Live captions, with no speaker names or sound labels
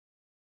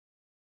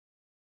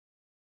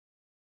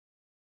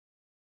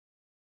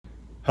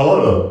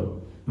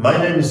Hello, my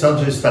name is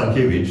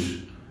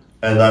Andrzej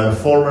and I'm a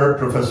former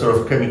professor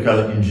of chemical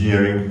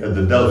engineering at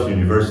the Delft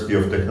University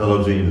of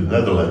Technology in the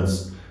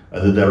Netherlands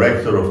and the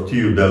director of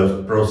TU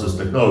Delft Process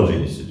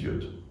Technology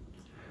Institute.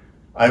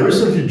 I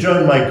recently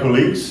joined my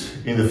colleagues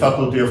in the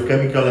Faculty of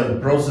Chemical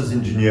and Process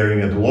Engineering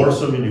at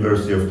Warsaw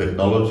University of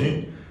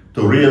Technology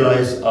to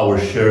realize our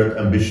shared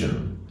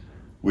ambition.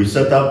 We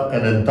set up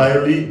an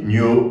entirely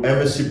new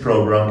M.Sc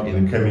program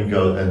in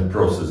chemical and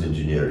process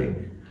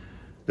engineering.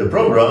 The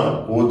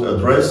program would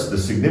address the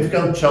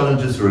significant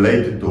challenges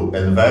related to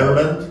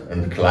environment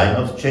and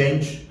climate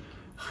change,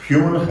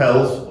 human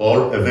health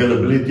or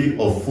availability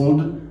of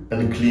food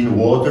and clean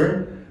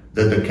water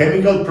that the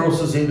chemical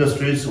process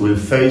industries will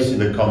face in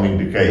the coming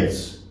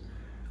decades.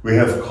 We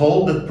have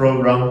called that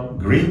program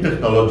Green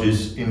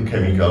Technologies in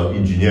Chemical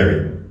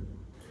Engineering.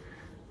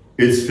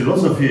 Its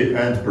philosophy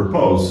and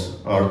purpose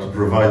are to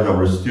provide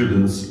our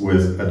students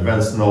with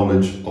advanced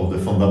knowledge of the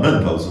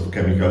fundamentals of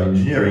chemical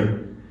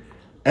engineering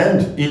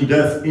and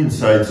in-depth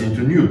insights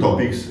into new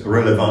topics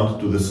relevant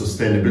to the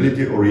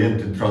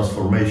sustainability-oriented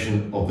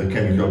transformation of the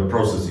chemical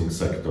processing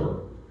sector.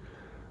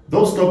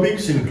 Those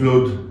topics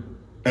include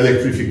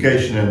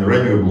electrification and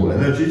renewable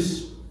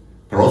energies,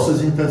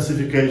 process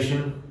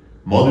intensification,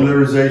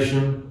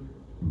 modularization,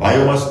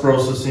 biomass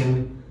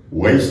processing,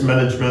 waste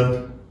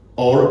management,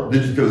 or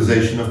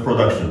digitalization of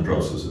production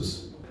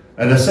processes.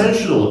 An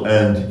essential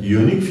and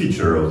unique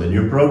feature of the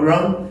new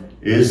program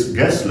is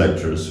guest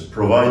lectures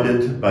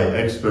provided by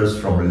experts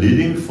from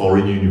leading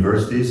foreign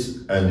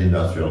universities and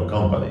industrial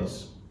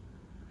companies.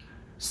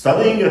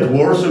 Studying at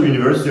Warsaw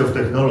University of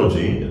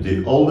Technology,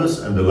 the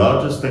oldest and the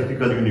largest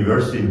technical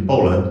university in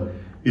Poland,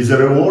 is a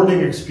rewarding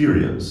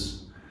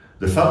experience.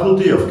 The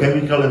Faculty of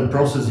Chemical and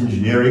Process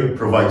Engineering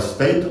provides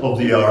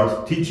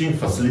state-of-the-art teaching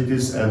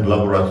facilities and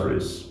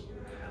laboratories.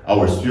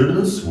 Our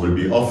students will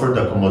be offered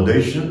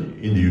accommodation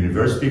in the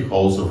university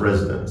halls of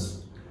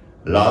residence.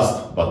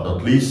 Last but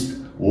not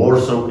least,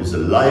 Warsaw is a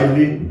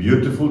lively,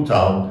 beautiful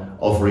town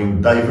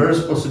offering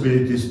diverse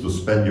possibilities to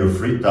spend your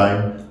free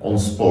time on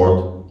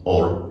sport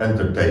or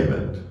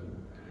entertainment.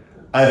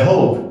 I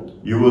hope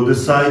you will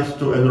decide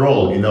to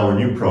enroll in our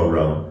new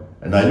program,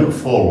 and I look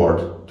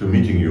forward to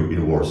meeting you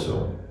in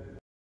Warsaw.